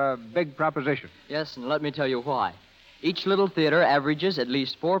theaters are a big proposition. Yes, and let me tell you why. Each little theater averages at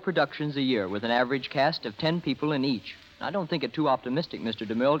least 4 productions a year with an average cast of 10 people in each. I don't think it too optimistic, Mr.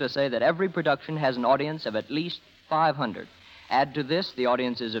 DeMille, to say that every production has an audience of at least 500. Add to this the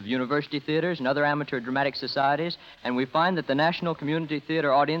audiences of university theaters and other amateur dramatic societies, and we find that the National Community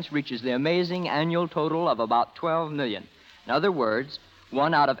Theater audience reaches the amazing annual total of about 12 million. In other words,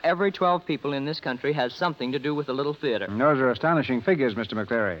 1 out of every 12 people in this country has something to do with the little theater. And those are astonishing figures, Mr.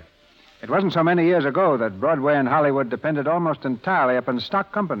 McCleary. It wasn't so many years ago that Broadway and Hollywood depended almost entirely upon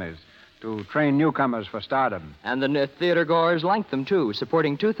stock companies to train newcomers for stardom. And the theater goers like them, too,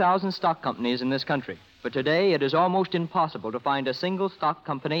 supporting 2,000 stock companies in this country. But today, it is almost impossible to find a single stock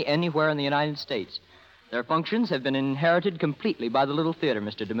company anywhere in the United States. Their functions have been inherited completely by the little theater,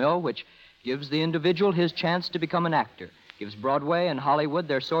 Mr. DeMille, which gives the individual his chance to become an actor, gives Broadway and Hollywood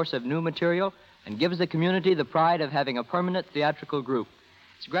their source of new material, and gives the community the pride of having a permanent theatrical group.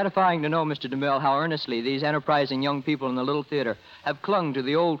 It's gratifying to know, Mr. DeMille, how earnestly these enterprising young people in the little theater have clung to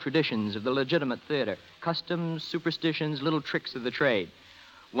the old traditions of the legitimate theater, customs, superstitions, little tricks of the trade.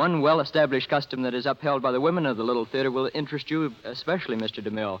 One well-established custom that is upheld by the women of the Little Theater will interest you especially, Mr.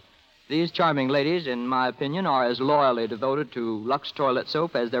 DeMille. These charming ladies, in my opinion, are as loyally devoted to Lux Toilet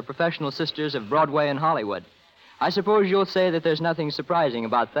Soap as their professional sisters of Broadway and Hollywood. I suppose you'll say that there's nothing surprising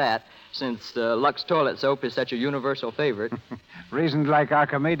about that, since Lux Toilet Soap is such a universal favorite. Reasoned like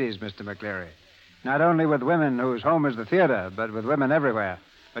Archimedes, Mr. McCleary. Not only with women whose home is the theater, but with women everywhere.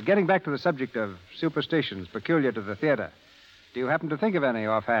 But getting back to the subject of superstitions peculiar to the theater, do you happen to think of any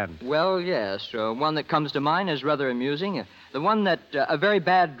offhand? Well, yes. One that comes to mind is rather amusing. The one that a very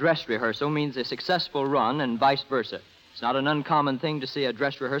bad dress rehearsal means a successful run and vice versa. It's not an uncommon thing to see a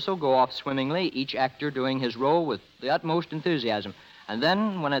dress rehearsal go off swimmingly, each actor doing his role with the utmost enthusiasm. And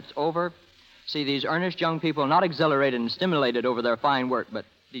then, when it's over, see these earnest young people not exhilarated and stimulated over their fine work, but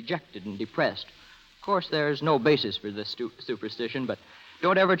dejected and depressed. Of course, there's no basis for this superstition, but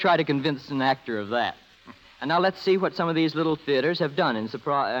don't ever try to convince an actor of that. And now let's see what some of these little theaters have done in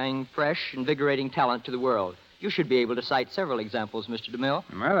supplying fresh, invigorating talent to the world. You should be able to cite several examples, Mr. DeMille.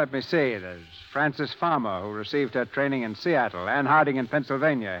 Well, let me see. There's Frances Farmer, who received her training in Seattle, Ann Harding in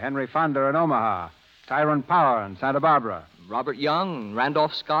Pennsylvania, Henry Fonda in Omaha, Tyrone Power in Santa Barbara. Robert Young,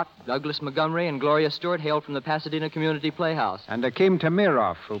 Randolph Scott, Douglas Montgomery, and Gloria Stewart hail from the Pasadena Community Playhouse. And Akeem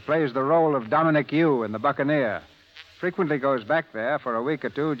Tamiroff, who plays the role of Dominic Yu in The Buccaneer. Frequently goes back there for a week or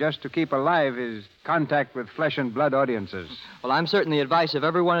two just to keep alive his contact with flesh and blood audiences. Well, I'm certain the advice of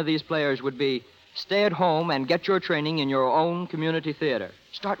every one of these players would be stay at home and get your training in your own community theater.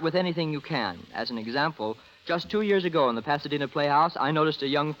 Start with anything you can. As an example, just 2 years ago in the Pasadena Playhouse, I noticed a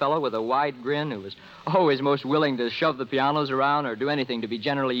young fellow with a wide grin who was always most willing to shove the pianos around or do anything to be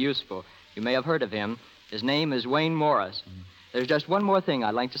generally useful. You may have heard of him. His name is Wayne Morris. There's just one more thing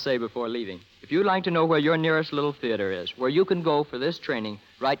I'd like to say before leaving. If you'd like to know where your nearest little theater is, where you can go for this training,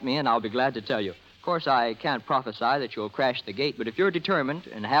 write me and I'll be glad to tell you. Of course, I can't prophesy that you'll crash the gate, but if you're determined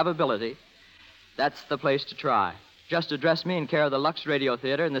and have ability, that's the place to try. Just address me in care of the Lux Radio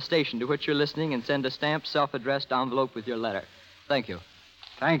Theater and the station to which you're listening and send a stamped, self-addressed envelope with your letter. Thank you.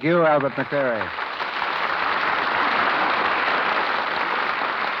 Thank you, Albert McCleary.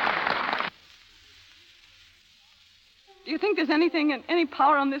 Do you think there's anything and any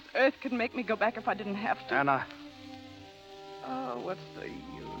power on this earth could make me go back if I didn't have to? Anna. Oh, what's the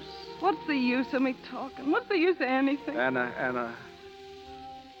use? What's the use of me talking? What's the use of anything? Anna.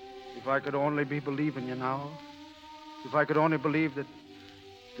 If I could only be believing you now. If I could only believe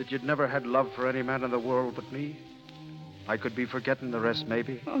that you'd never had love for any man in the world but me, I could be forgetting the rest,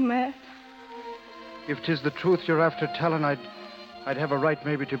 maybe. Oh, Matt. If 'tis the truth you're after telling, I'd have a right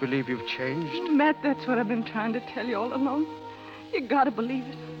maybe to believe you've changed. Matt, that's what I've been trying to tell you all along. You gotta believe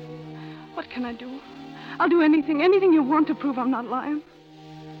it. What can I do? I'll do anything you want to prove I'm not lying.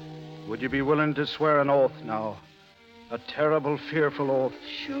 Would you be willing to swear an oath now? A terrible, fearful oath.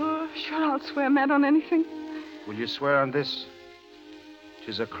 Sure, I'll swear, Matt, on anything. Will you swear on this?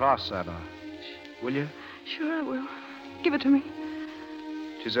 'Tis a cross, Anna. Will you? Sure, I will. Give it to me.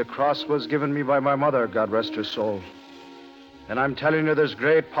 'Tis a cross was given me by my mother, God rest her soul. And I'm telling you there's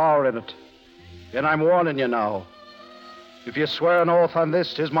great power in it. And I'm warning you now. If you swear an oath on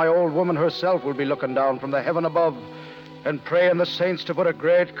this, 'tis my old woman herself will be looking down from the heaven above and praying the saints to put a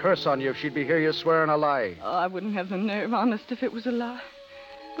great curse on you if she'd be hear you swearing a lie. Oh, I wouldn't have the nerve, honest, if it was a lie.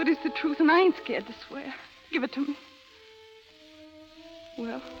 But it's the truth, and I ain't scared to swear. Give it to me.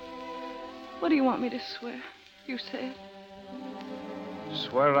 Well, what do you want me to swear? You say it.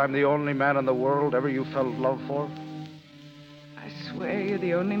 Swear I'm the only man in the world ever you felt love for? I swear you're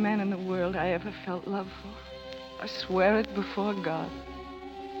the only man in the world I ever felt love for. I swear it before God.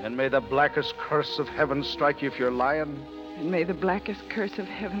 And may the blackest curse of heaven strike you if you're lying. And may the blackest curse of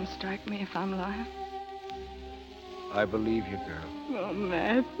heaven strike me if I'm lying. I believe you, girl. Oh,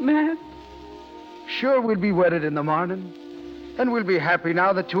 Matt. Sure, we'll be wedded in the morning. And we'll be happy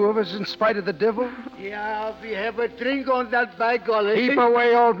now, the two of us, in spite of the devil. Yeah, we have a drink on that, by golly. Keep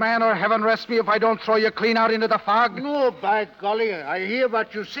away, old man, or heaven rest me if I don't throw you clean out into the fog. No, by golly, I hear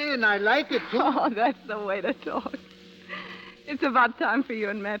what you say, and I like it, too. Oh, that's the way to talk. It's about time for you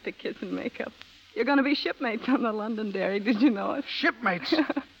and Matt to kiss and make up. You're going to be shipmates on the Londonderry. Did you know it? Shipmates?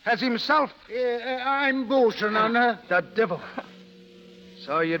 As himself? I'm bosun on her. The devil.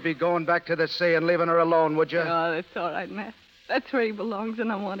 So you'd be going back to the sea and leaving her alone, would you? Oh, that's all right, Matt. That's where he belongs,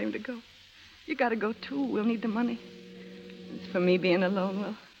 and I want him to go. You got to go, too. We'll need the money. As for me being alone,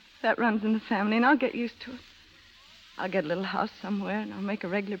 well, that runs in the family, and I'll get used to it. I'll get a little house somewhere, and I'll make a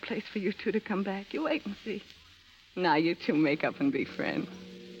regular place for you two to come back. You wait and see. Now you two make up and be friends.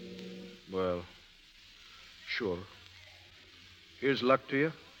 Well, sure. Here's luck to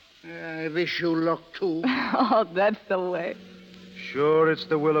you. I wish you luck, too. Oh, that's the way. Sure, it's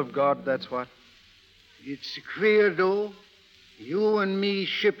the will of God, that's what. It's queer, though. You and me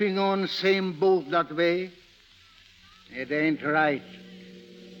shipping on same boat that way. It ain't right.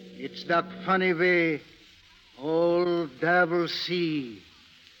 It's that funny way old Devil Sea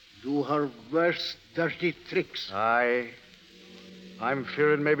do her worst dirty tricks. Aye. I'm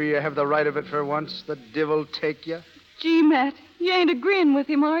fearing maybe you have the right of it for once. The devil take you. Gee, Matt, you ain't agreeing with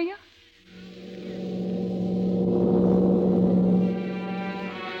him, are you?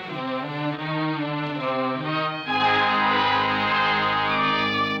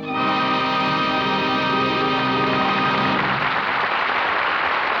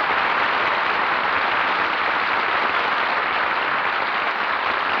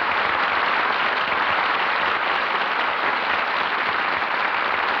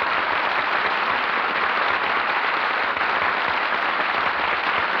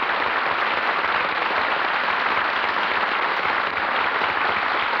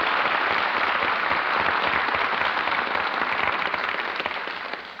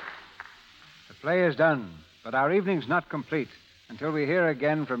 The play is done, but our evening's not complete until we hear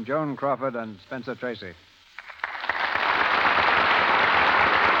again from Joan Crawford and Spencer Tracy.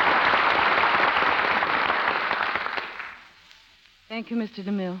 Thank you, Mr.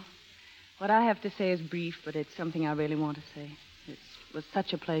 DeMille. What I have to say is brief, but it's something I really want to say. It was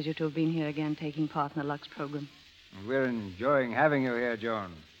such a pleasure to have been here again, taking part in the Lux program. We're enjoying having you here,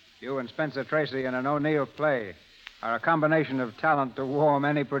 Joan. You and Spencer Tracy in an O'Neill play are a combination of talent to warm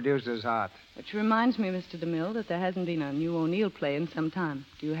any producer's heart. Which reminds me, Mr. DeMille, that there hasn't been a new O'Neill play in some time.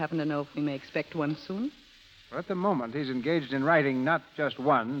 Do you happen to know if we may expect one soon? Well, at the moment, he's engaged in writing not just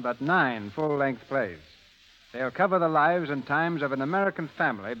one, but 9 full-length plays. They'll cover the lives and times of an American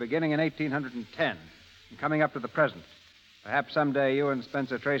family beginning in 1810 and coming up to the present. Perhaps someday you and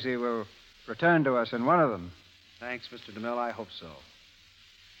Spencer Tracy will return to us in one of them. Thanks, Mr. DeMille. I hope so.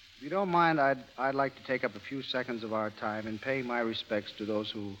 If you don't mind, I'd like to take up a few seconds of our time in paying my respects to those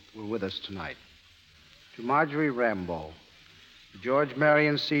who were with us tonight. To Marjorie Rambeau, to George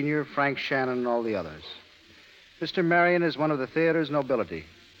Marion Sr., Frank Shannon, and all the others. Mr. Marion is one of the theater's nobility.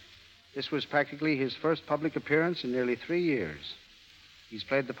 This was practically his first public appearance in nearly 3 years. He's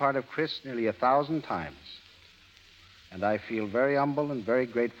played the part of Chris nearly 1,000 times. And I feel very humble and very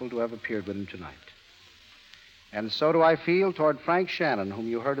grateful to have appeared with him tonight. And so do I feel toward Frank Shannon, whom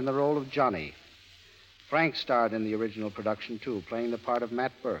you heard in the role of Johnny. Frank starred in the original production, too, playing the part of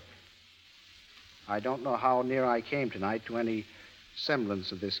Matt Burke. I don't know how near I came tonight to any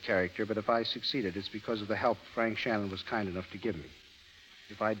semblance of this character, but if I succeeded, it's because of the help Frank Shannon was kind enough to give me.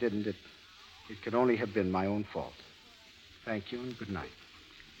 If I didn't, it could only have been my own fault. Thank you, and good night.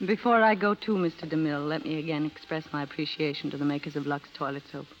 Before I go, too, Mr. DeMille, let me again express my appreciation to the makers of Lux Toilet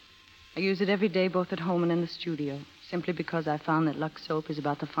Soap. I use it every day, both at home and in the studio, simply because I found that Lux Soap is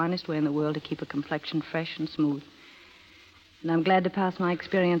about the finest way in the world to keep a complexion fresh and smooth. And I'm glad to pass my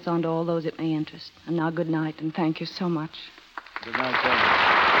experience on to all those it may interest. And now, good night, and thank you so much. Good night, Joan.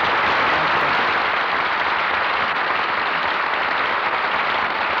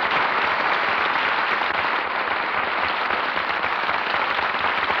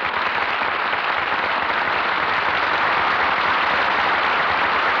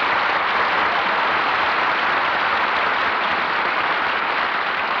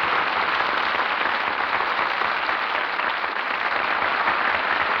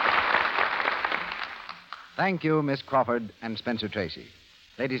 Thank you, Miss Crawford and Spencer Tracy.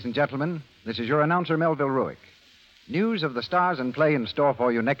 Ladies and gentlemen, this is your announcer, Melville Ruick. News of the stars and play in store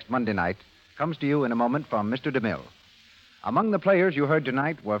for you next Monday night comes to you in a moment from Mr. DeMille. Among the players you heard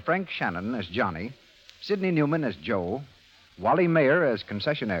tonight were Frank Shannon as Johnny, Sidney Newman as Joe, Wally Mayer as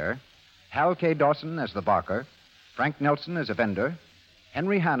concessionaire, Hal K. Dawson as the barker, Frank Nelson as a vendor,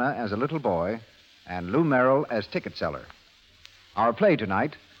 Henry Hanna as a little boy, and Lou Merrill as ticket seller. Our play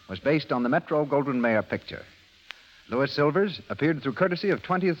tonight was based on the Metro-Goldwyn-Mayer picture. Louis Silvers appeared through courtesy of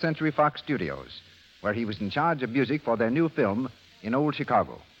 20th Century Fox Studios, where he was in charge of music for their new film in Old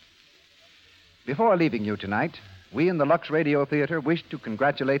Chicago. Before leaving you tonight, we in the Lux Radio Theater wish to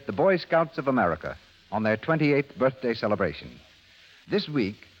congratulate the Boy Scouts of America on their 28th birthday celebration. This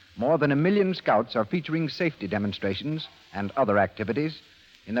week, more than 1 million scouts are featuring safety demonstrations and other activities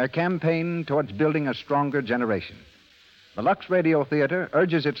in their campaign towards building a stronger generation. The Lux Radio Theater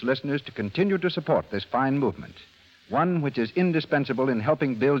urges its listeners to continue to support this fine movement, one which is indispensable in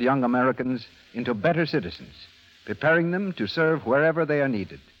helping build young Americans into better citizens, preparing them to serve wherever they are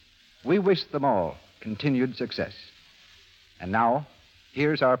needed. We wish them all continued success. And now,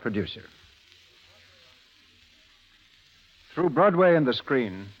 here's our producer. Through Broadway and the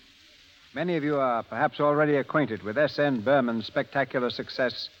screen, Many of you are perhaps already acquainted with S.N. Berman's spectacular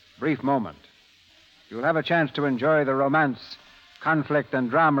success, Brief Moment. You'll have a chance to enjoy the romance, conflict, and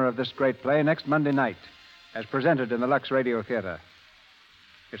drama of this great play next Monday night, as presented in the Lux Radio Theater.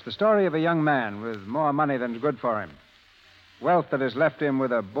 It's the story of a young man with more money than's good for him, wealth that has left him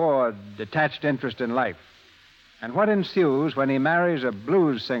with a bored, detached interest in life, and what ensues when he marries a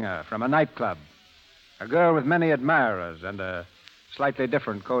blues singer from a nightclub, a girl with many admirers and a slightly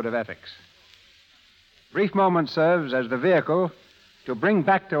different code of ethics. Brief Moment serves as the vehicle to bring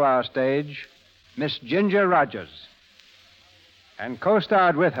back to our stage Miss Ginger Rogers, and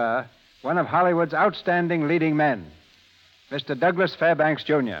co-starred with her one of Hollywood's outstanding leading men, Mr. Douglas Fairbanks,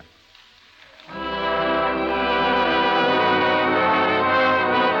 Jr.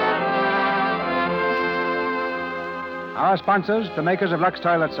 Our sponsors, the makers of Lux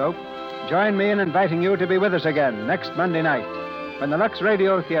Toilet Soap, join me in inviting you to be with us again next Monday night when the Lux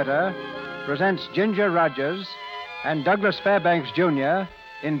Radio Theater presents Ginger Rogers and Douglas Fairbanks, Jr.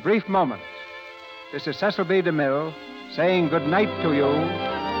 in Brief Moment. This is Cecil B. DeMille saying good night to you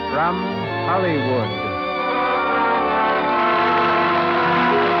from Hollywood.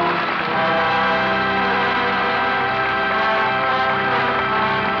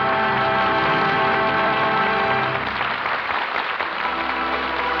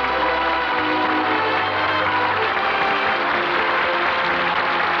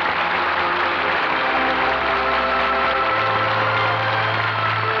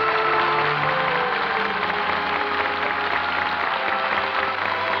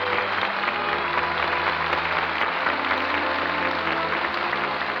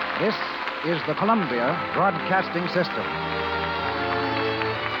 This is the Columbia Broadcasting System.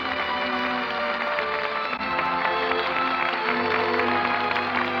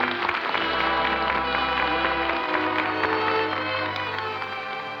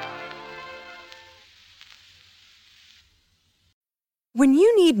 When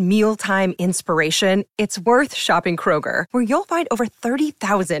you need mealtime inspiration, it's worth shopping Kroger, where you'll find over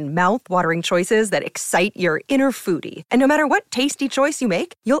 30,000 mouth-watering choices that excite your inner foodie. And no matter what tasty choice you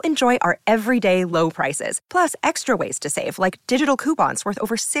make, you'll enjoy our everyday low prices, plus extra ways to save, like digital coupons worth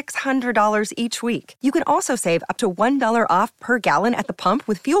over $600 each week. You can also save up to $1 off per gallon at the pump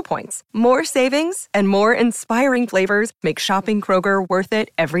with fuel points. More savings and more inspiring flavors make shopping Kroger worth it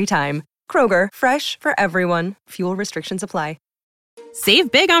every time. Kroger, fresh for everyone. Fuel restrictions apply.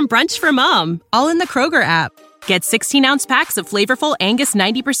 Save big on brunch for mom, all in the Kroger app. Get 16-ounce packs of flavorful Angus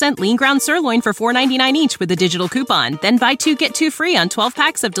 90% lean ground sirloin for $4.99 each with a digital coupon. Then buy 2, get 2 free on 12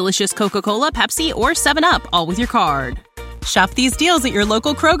 packs of delicious Coca-Cola, Pepsi, or 7-Up, all with your card. Shop these deals at your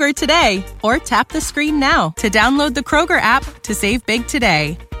local Kroger today, or tap the screen now to download the Kroger app to save big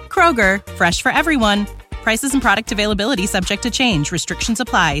today. Kroger, fresh for everyone. Prices and product availability subject to change. Restrictions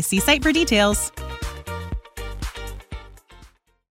apply. See site for details.